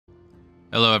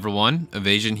Hello everyone,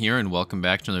 Evasion here and welcome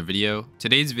back to another video.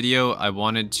 Today's video I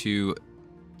wanted to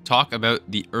talk about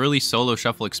the early solo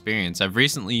shuffle experience. I've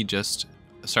recently just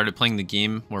started playing the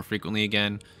game more frequently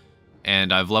again,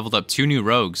 and I've leveled up 2 new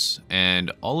rogues,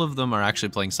 and all of them are actually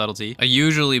playing Subtlety. I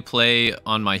usually play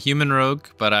on my human rogue,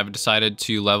 but I've decided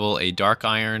to level a Dark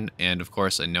Iron and of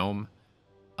course a gnome.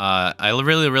 I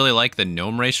really like the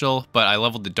gnome racial, but I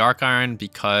leveled the Dark Iron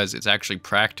because it's actually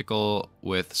practical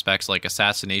with specs like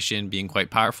Assassination being quite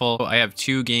powerful. I have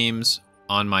 2 games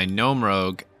on my gnome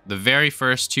rogue. The very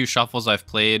first 2 shuffles I've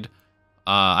played,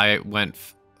 I went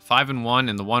 5-1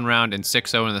 in the one round and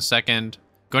 6-0 in the second.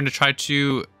 Going to try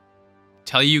to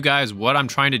tell you guys what I'm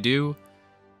trying to do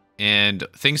and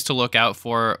things to look out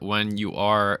for when you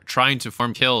are trying to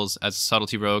farm kills as a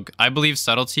Subtlety rogue. I believe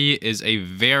Subtlety is a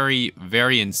very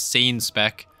insane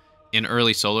spec in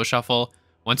early solo shuffle.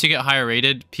 Once you get higher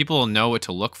rated, people will know what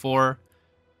to look for,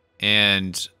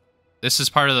 and this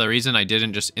is part of the reason I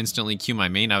didn't just instantly queue my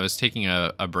main. I was taking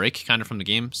a break kind of from the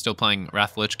game, still playing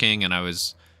Wrath of the Lich King, and I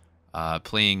was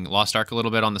playing Lost Ark a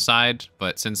little bit on the side,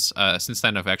 but since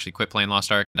then I've actually quit playing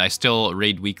Lost Ark. I still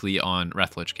raid weekly on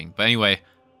Wrath of the Lich King. But anyway,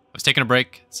 I was taking a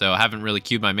break, so I haven't really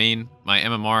queued my main. My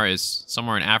MMR is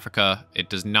somewhere in Africa. It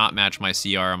does not match my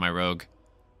CR on my rogue,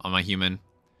 on my human.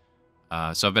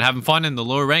 So I've been having fun in the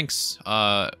lower ranks,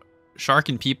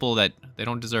 sharking people that they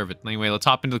don't deserve it. Anyway, let's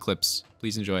hop into the clips.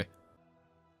 Please enjoy.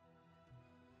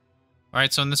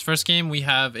 Alright, so in this first game, we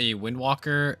have a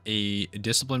Windwalker, a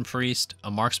Discipline Priest,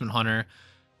 a Marksman Hunter,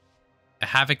 a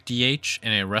Havoc DH,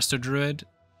 and a Resto Druid.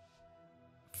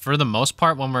 For the most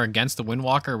part, when we're against the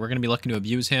Windwalker, we're going to be looking to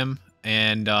abuse him.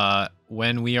 And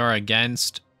when we are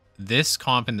against this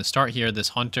comp in the start here, this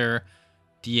Hunter,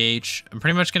 DH, I'm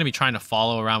pretty much going to be trying to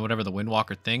follow around whatever the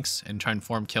Windwalker thinks and try and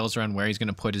form kills around where he's going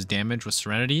to put his damage with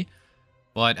Serenity.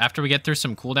 But after we get through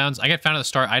some cooldowns, I get found at the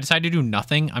start. I decide to do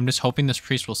nothing. I'm just hoping this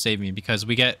Priest will save me because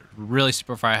we get really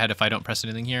super far ahead if I don't press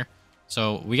anything here.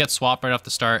 So we get swapped right off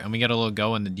the start and we get a little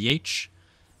go in the DH.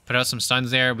 Put out some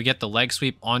stuns there. We get the leg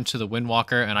sweep onto the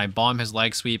Windwalker, and I bomb his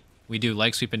leg sweep. We do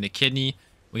leg sweep into kidney.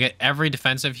 We get every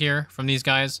defensive here from these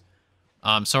guys.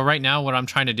 So right now, what I'm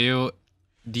trying to do,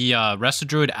 the Resto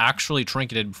Druid actually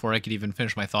trinketed before I could even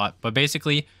finish my thought. But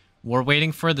basically, we're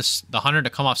waiting for the Hunter to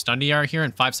come off stun DR here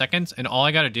in 5 seconds, and all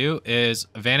I got to do is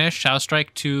vanish, Shadow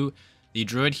Strike to the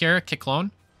Druid here, kick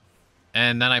clone,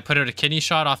 and then I put out a kidney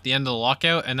shot off the end of the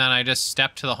lockout, and then I just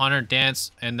step to the Hunter,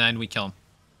 dance, and then we kill him.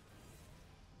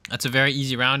 That's a very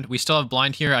easy round. We still have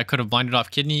blind here. I could have blinded off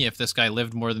kidney if this guy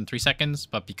lived more than 3 seconds,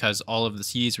 but because all of the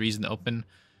C's were using the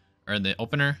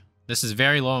opener, this is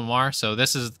very low MR. So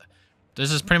this is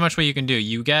pretty much what you can do.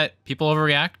 You get people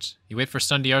overreact. You wait for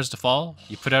stun DRs to fall.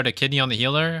 You put out a kidney on the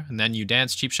healer, and then you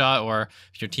dance cheap shot, or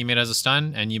if your teammate has a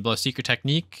stun, and you blow Secret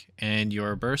Technique and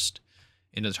your burst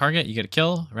into the target, you get a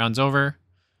kill. Round's over.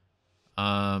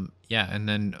 Yeah, and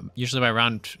then usually by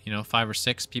round 5 or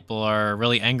 6, people are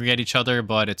really angry at each other,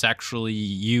 but it's actually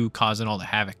you causing all the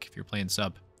havoc if you're playing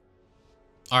sub.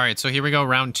 Alright, so here we go,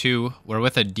 round 2. We're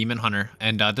with a Demon Hunter,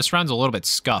 and this round's a little bit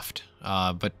scuffed,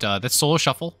 but that's solo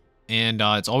shuffle, and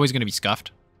it's always going to be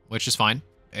scuffed, which is fine.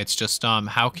 It's just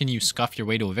how can you scuff your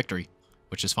way to a victory,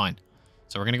 which is fine.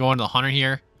 So we're going to go into the Hunter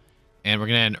here, and we're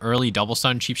going to an early double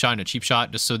stun, cheap shot, and a cheap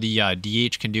shot, just so the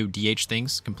DH can do DH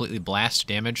things, completely blast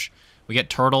damage. We get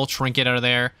Turtle, Trinket out of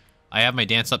there. I have my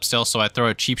dance up still, so I throw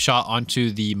a cheap shot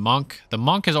onto the Monk. The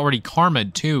Monk is already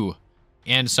karma'd too,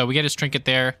 and so we get his Trinket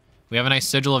there. We have a nice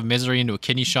Sigil of Misery into a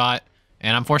kidney shot,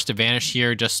 and I'm forced to vanish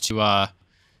here just to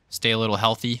stay a little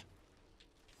healthy.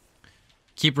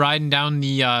 Keep riding down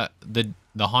the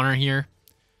Hunter here.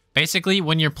 Basically,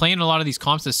 when you're playing a lot of these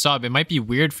comps as sub, it might be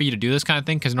weird for you to do this kind of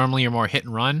thing because normally you're more hit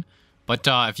and run. But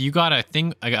if you got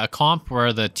a comp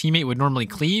where the teammate would normally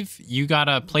cleave, you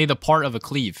gotta play the part of a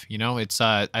cleave. It's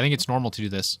I think it's normal to do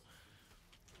this.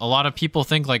 A lot of people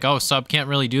think like, oh, sub can't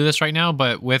really do this right now,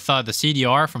 but with the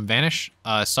CDR from Vanish,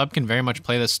 sub can very much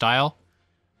play this style.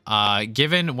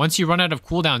 Given once you run out of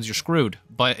cooldowns, you're screwed.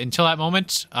 But until that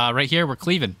moment, right here, we're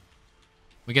cleaving.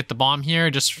 We get the bomb here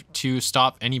just to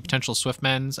stop any potential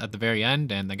Swiftmens at the very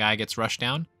end, and the guy gets rushed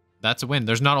down. That's a win.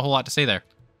 There's not a whole lot to say there.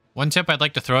 One tip I'd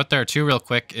like to throw out there too real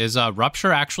quick is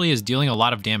Rupture actually is dealing a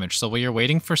lot of damage. So while you're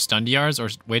waiting for stun DRs or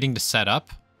waiting to set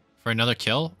up for another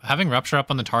kill, having Rupture up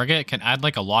on the target can add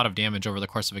like a lot of damage over the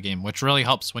course of a game, which really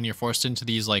helps when you're forced into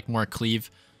these like more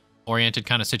cleave-oriented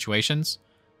kind of situations.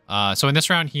 So in this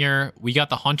round here, we got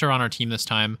the Hunter on our team this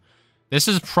time. This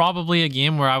is probably a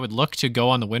game where I would look to go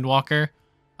on the Windwalker.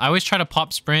 I always try to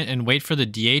pop sprint and wait for the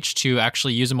DH to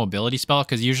actually use a mobility spell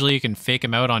because usually you can fake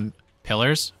him out on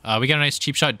pillars. We got a nice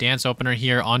cheap shot dance opener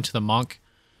here onto the Monk.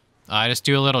 I just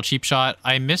do a little cheap shot.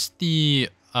 I missed the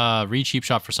re-cheap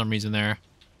shot for some reason there.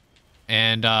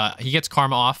 And he gets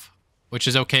Karma off, which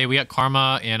is okay. We got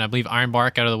Karma and I believe Iron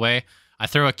Bark out of the way. I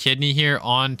throw a Kidney here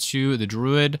onto the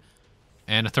Druid.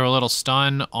 And I throw a little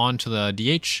stun onto the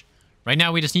DH. Right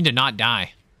now, we just need to not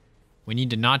die. We need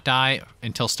to not die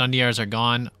until stun DRs are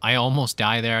gone. I almost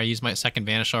die there. I used my second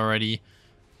Vanish already.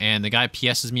 And the guy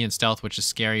PS's me in stealth, which is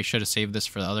scary. Should have saved this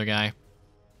for the other guy.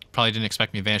 Probably didn't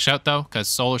expect me to vanish out, though, because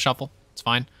solo shuffle. It's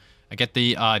fine. I get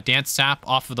the Dance Sap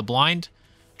off of the blind.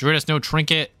 Druid has no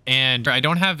trinket, and I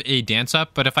don't have a Dance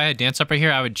Up, but if I had Dance Up right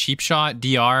here, I would cheap shot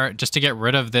DR just to get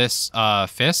rid of this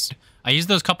Fist. I used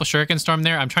those couple Shuriken Storm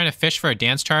there. I'm trying to fish for a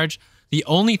Dance Charge. The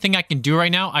only thing I can do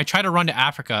right now, I try to run to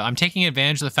Africa. I'm taking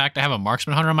advantage of the fact I have a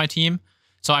Marksman Hunter on my team.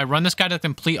 So I run this guy to the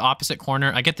complete opposite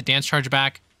corner. I get the Dance Charge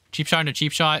back. Cheap shot into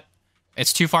cheap shot.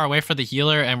 It's too far away for the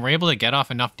healer, and we're able to get off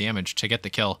enough damage to get the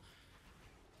kill.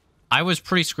 I was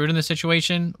pretty screwed in this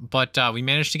situation, but we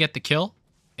managed to get the kill.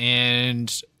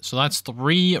 And so that's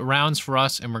 3 rounds for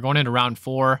us, and we're going into round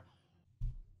 4.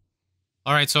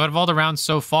 All right, so out of all the rounds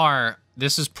so far,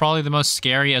 this is probably the most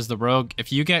scary as the rogue.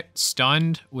 If you get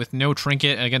stunned with no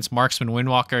trinket against Marksman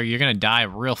Windwalker, you're going to die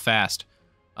real fast.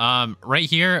 Right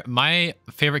here, my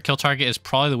favorite kill target is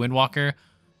probably the Windwalker.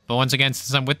 But once again,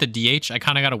 since I'm with the DH, I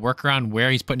kind of got to work around where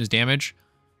he's putting his damage.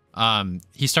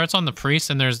 He starts on the Priest,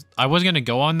 and I was going to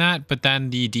go on that, but then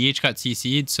the DH got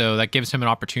CC'd, so that gives him an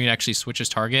opportunity to actually switch his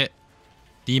target.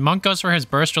 The Monk goes for his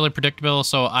burst, really predictable,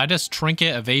 so I just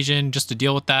trinket evasion just to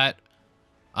deal with that.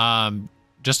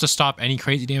 Just to stop any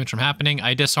crazy damage from happening.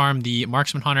 I disarm the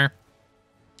Marksman Hunter.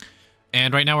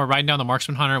 And right now we're riding down the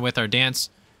Marksman Hunter with our Dance.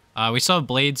 We still have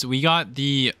Blades. We got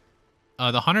the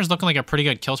Hunter's looking like a pretty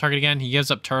good kill target again. He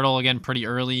gives up Turtle again pretty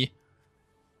early.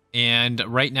 And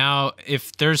right now,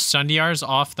 if there's stun DRs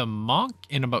off the Monk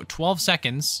in about 12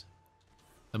 seconds,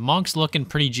 the Monk's looking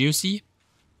pretty juicy.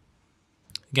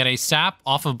 Get a Sap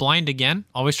off of Blind again.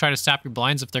 Always try to sap your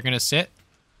blinds if they're going to sit.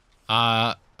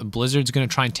 Blizzard's going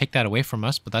to try and take that away from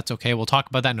us, but that's okay. We'll talk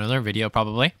about that in another video,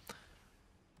 probably.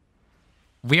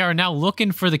 We are now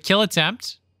looking for the kill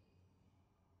attempt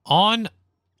on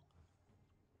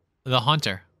the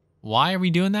Hunter. Why are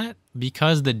we doing that?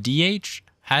 Because the DH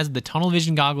has the tunnel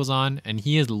vision goggles on, and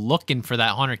he is looking for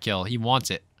that Hunter kill. He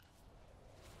wants it.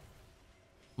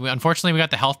 Unfortunately, we got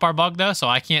the health bar bug, though, so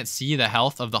I can't see the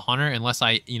health of the Hunter unless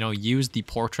I, use the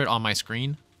portrait on my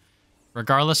screen.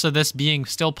 Regardless of this being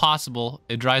still possible,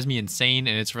 it drives me insane,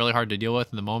 and it's really hard to deal with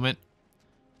in the moment.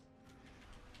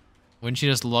 Wouldn't you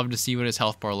just love to see what his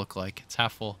health bar looked like? It's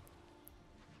half full.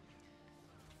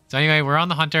 So anyway, we're on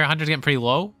the Hunter. Hunter's getting pretty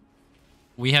low.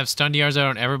 We have stun DRs out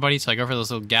on everybody, so I go for this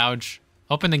little gouge.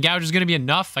 Hoping the gouge is going to be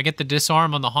enough. I get the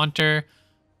disarm on the Hunter.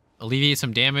 Alleviate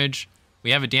some damage.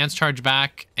 We have a Dance Charge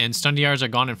back, and stun DRs are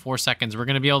gone in 4 seconds. We're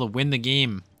going to be able to win the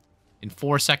game in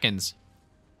 4 seconds.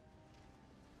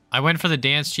 I went for the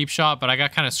Dance cheap shot, but I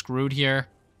got kind of screwed here.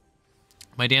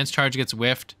 My Dance Charge gets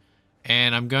whiffed,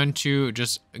 and I'm going to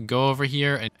just go over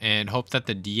here and hope that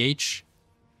the DH...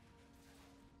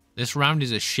 This round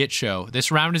is a shit show.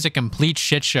 This round is a complete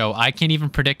shit show. I can't even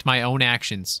predict my own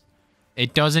actions.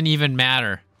 It doesn't even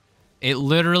matter. It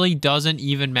literally doesn't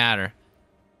even matter.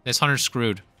 This Hunter's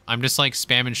screwed. I'm just like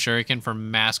spamming Shuriken for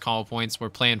mass combo points. We're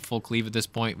playing full cleave at this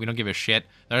point. We don't give a shit.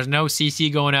 There's no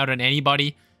CC going out on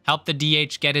anybody. Help the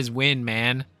DH get his win,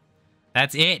 man.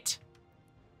 That's it.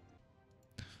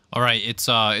 All right,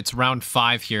 it's round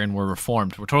 5 here, and we're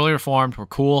reformed. We're totally reformed. We're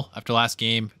cool after last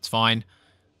game. It's fine.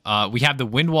 We have the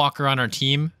Windwalker on our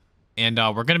team, and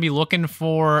we're going to be looking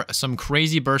for some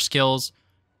crazy burst kills.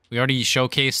 We already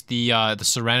showcased the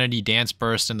Serenity Dance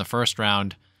Burst in the first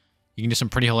round. You can do some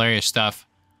pretty hilarious stuff.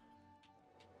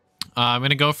 I'm going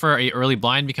to go for a early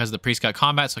blind because the Priest got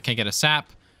combat, so I can't get a sap.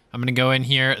 I'm going to go in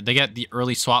here. They get the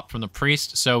early swap from the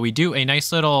Priest. So we do a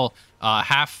nice little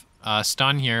half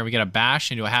stun here. We get a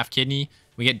bash into a half kidney.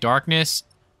 We get darkness.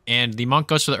 And the Monk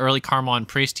goes for the early Karma on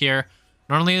Priest here.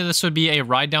 Normally this would be a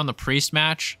ride down the Priest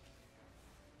match.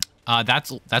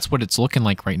 That's what it's looking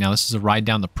like right now. This is a ride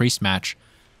down the Priest match.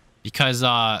 Because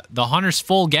the Hunter's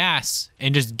full gas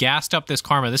and just gassed up this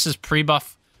Karma. This is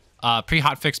pre-buff,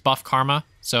 pre-hotfix buff Karma.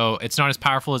 So it's not as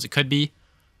powerful as it could be.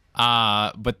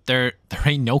 But there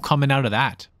ain't no coming out of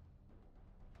that.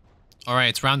 All right,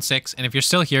 it's round 6. And if you're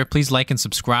still here, please like and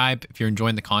subscribe. If you're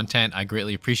enjoying the content, I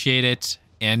greatly appreciate it.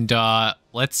 And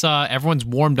everyone's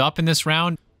warmed up in this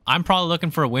round. I'm probably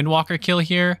looking for a Windwalker kill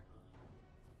here.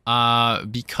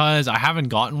 Because I haven't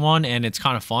gotten one and it's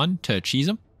kind of fun to cheese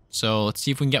them. So let's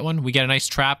see if we can get one. We get a nice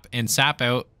trap and sap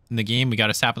out in the game. We got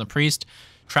a sap on the Priest.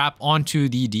 Trap onto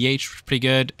the DH, pretty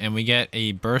good. And we get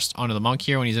a burst onto the Monk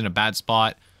here when he's in a bad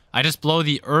spot. I just blow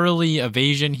the early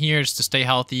evasion here just to stay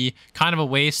healthy. Kind of a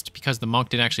waste because the monk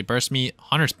didn't actually burst me.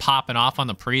 Hunter's popping off on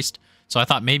the priest. So I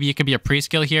thought maybe it could be a priest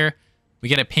kill here. We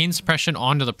get a pain suppression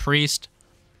onto the priest.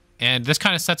 And this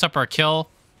kind of sets up our kill.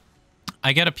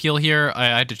 I get a peel here. I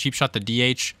had to cheap shot the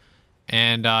DH.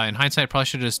 And in hindsight, I probably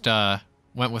should have just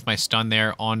went with my stun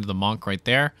there onto the monk right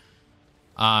there.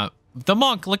 The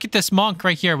monk, look at this monk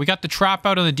right here. We got the trap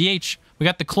out of the DH. We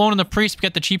got the clone on the priest. We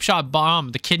got the cheap shot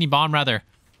bomb, the kidney bomb rather.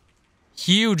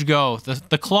 Huge go.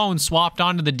 The clone swapped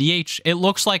onto the DH. It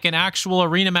looks like an actual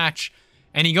arena match.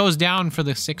 And he goes down for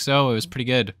the 6-0. It was pretty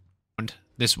good.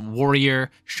 This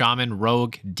warrior, shaman,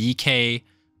 rogue, DK,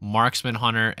 marksman,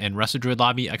 hunter, and resto druid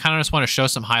lobby. I kind of just want to show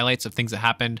some highlights of things that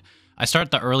happened. I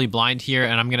start the early blind here,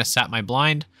 and I'm going to sap my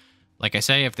blind. Like I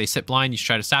say, if they sit blind, you should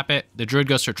try to sap it. The druid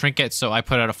goes for trinket, so I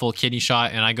put out a full kidney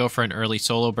shot, and I go for an early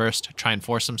solo burst to try and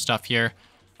force some stuff here.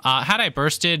 Had I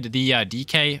bursted the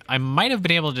DK, I might have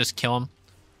been able to just kill him.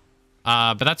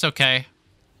 But that's okay.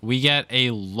 We get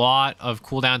a lot of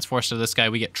cooldowns forced to this guy.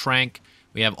 We get Trank.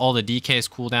 We have all the DK's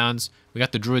cooldowns. We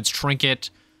got the druid's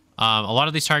trinket. A lot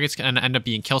of these targets can end up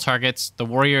being kill targets. The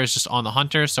warrior is just on the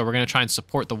hunter, so we're going to try and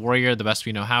support the warrior the best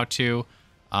we know how to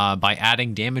by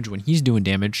adding damage when he's doing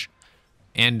damage.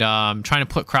 And trying to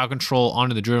put crowd control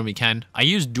onto the druid when we can. I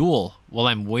use duel while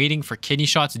I'm waiting for kidney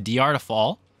shots DR to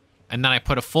fall. And then I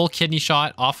put a full kidney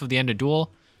shot off of the end of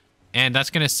duel. And that's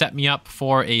going to set me up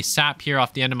for a sap here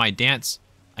off the end of my dance.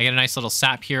 I get a nice little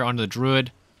sap here onto the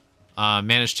druid.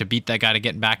 Managed to beat that guy to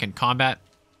getting back in combat.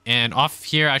 And off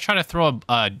here, I try to throw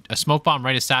a smoke bomb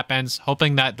right as sap ends,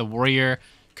 hoping that the warrior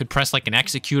could press like an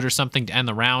execute or something to end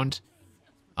the round.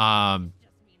 Probably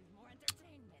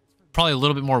a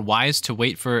little bit more wise to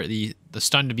wait for the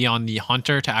stun to be on the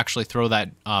hunter to actually throw that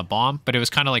bomb. But it was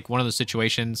kind of like one of those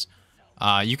situations.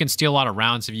 You can steal a lot of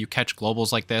rounds if you catch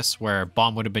globals like this, where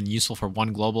bomb would have been useful for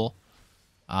one global.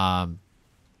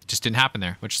 Just didn't happen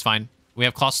there, which is fine. We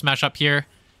have Colossal Smash up here.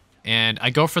 And I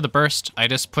go for the burst. I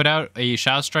just put out a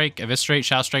Shadow Strike, Eviscerate,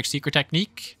 Shadow Strike, Secret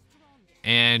Technique.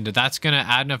 And that's going to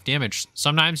add enough damage.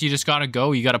 Sometimes you just got to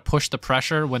go. You got to push the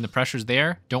pressure when the pressure's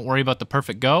there. Don't worry about the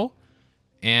perfect go.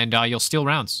 And you'll steal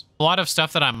rounds. A lot of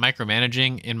stuff that I'm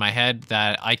micromanaging in my head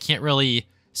that I can't really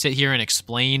sit here and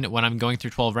explain when I'm going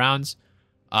through 12 rounds.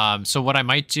 So what I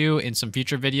might do in some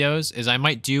future videos is I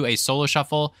might do a solo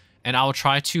shuffle. And I'll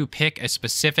try to pick a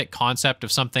specific concept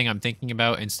of something I'm thinking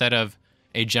about instead of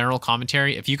a general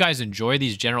commentary. If you guys enjoy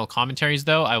these general commentaries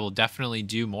though, I will definitely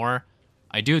do more.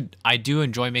 I do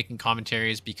enjoy making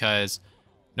commentaries because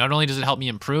not only does it help me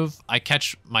improve, I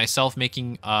catch myself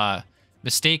making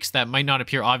mistakes that might not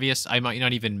appear obvious. I might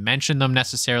not even mention them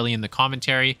necessarily in the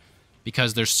commentary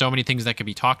because there's so many things that could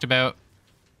be talked about.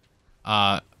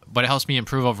 But it helps me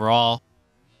improve overall.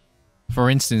 For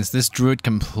instance, this druid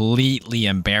completely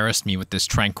embarrassed me with this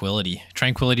tranquility.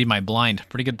 Tranquility my blind.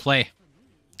 Pretty good play.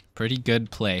 Pretty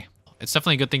good play. It's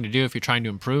definitely a good thing to do if you're trying to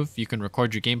improve. You can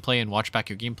record your gameplay and watch back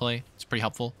your gameplay. It's pretty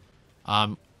helpful.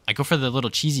 I go for the little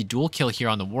cheesy dual kill here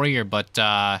on the warrior, but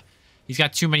he's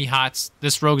got too many hots.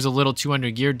 This rogue's a little too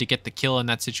under-geared to get the kill in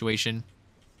that situation.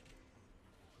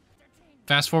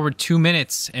 Fast forward 2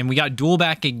 minutes, and we got duel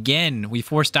back again. We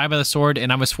forced die by the sword,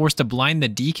 and I was forced to blind the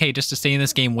DK just to stay in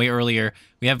this game way earlier.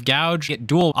 We have gouge, get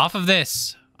duel off of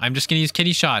this. I'm just going to use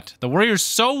kidney shot. The warrior's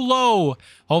so low.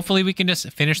 Hopefully we can just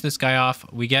finish this guy off.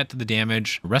 We get the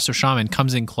damage. Resto Shaman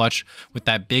comes in clutch with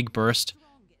that big burst.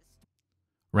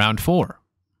 Round 4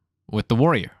 with the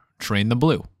warrior. Train the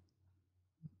blue.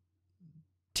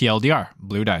 TLDR.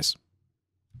 Blue dies.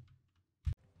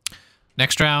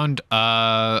 Next round,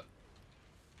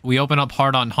 we open up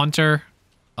hard on Hunter.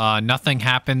 Nothing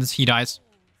happens. He dies.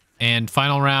 And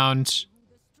final round,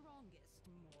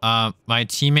 my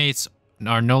teammates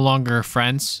are no longer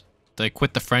friends. They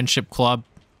quit the friendship club,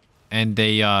 and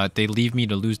they leave me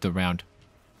to lose the round.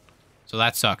 So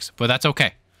that sucks, but that's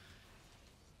okay.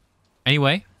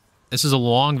 Anyway, this is a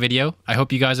long video. I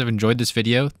hope you guys have enjoyed this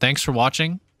video. Thanks for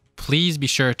watching. Please be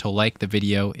sure to like the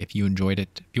video if you enjoyed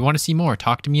it. If you want to see more,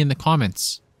 talk to me in the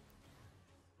comments.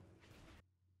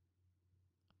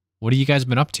 What have you guys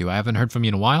been up to? I haven't heard from you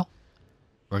in a while.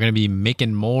 We're going to be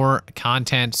making more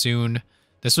content soon.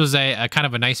 This was a kind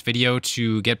of a nice video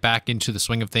to get back into the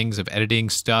swing of things, of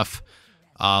editing stuff.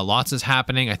 Lots is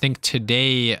happening. I think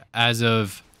today, as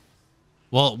of,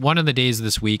 well, one of the days of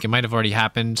this week, it might have already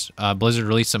happened. Blizzard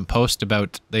released some post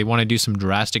about they want to do some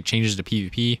drastic changes to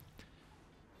PvP.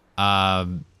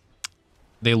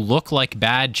 They look like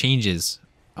bad changes.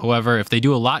 However, if they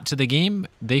do a lot to the game,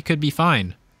 they could be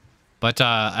fine. But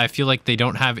I feel like they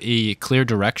don't have a clear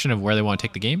direction of where they want to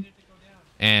take the game.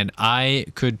 And I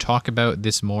could talk about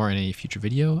this more in a future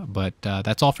video, but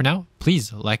that's all for now.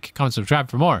 Please like, comment,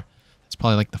 subscribe for more. It's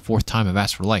probably like the 4th time I've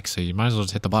asked for likes, so you might as well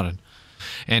just hit the button.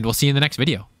 And we'll see you in the next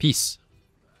video. Peace.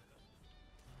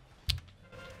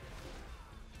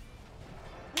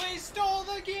 We stole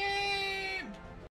the game!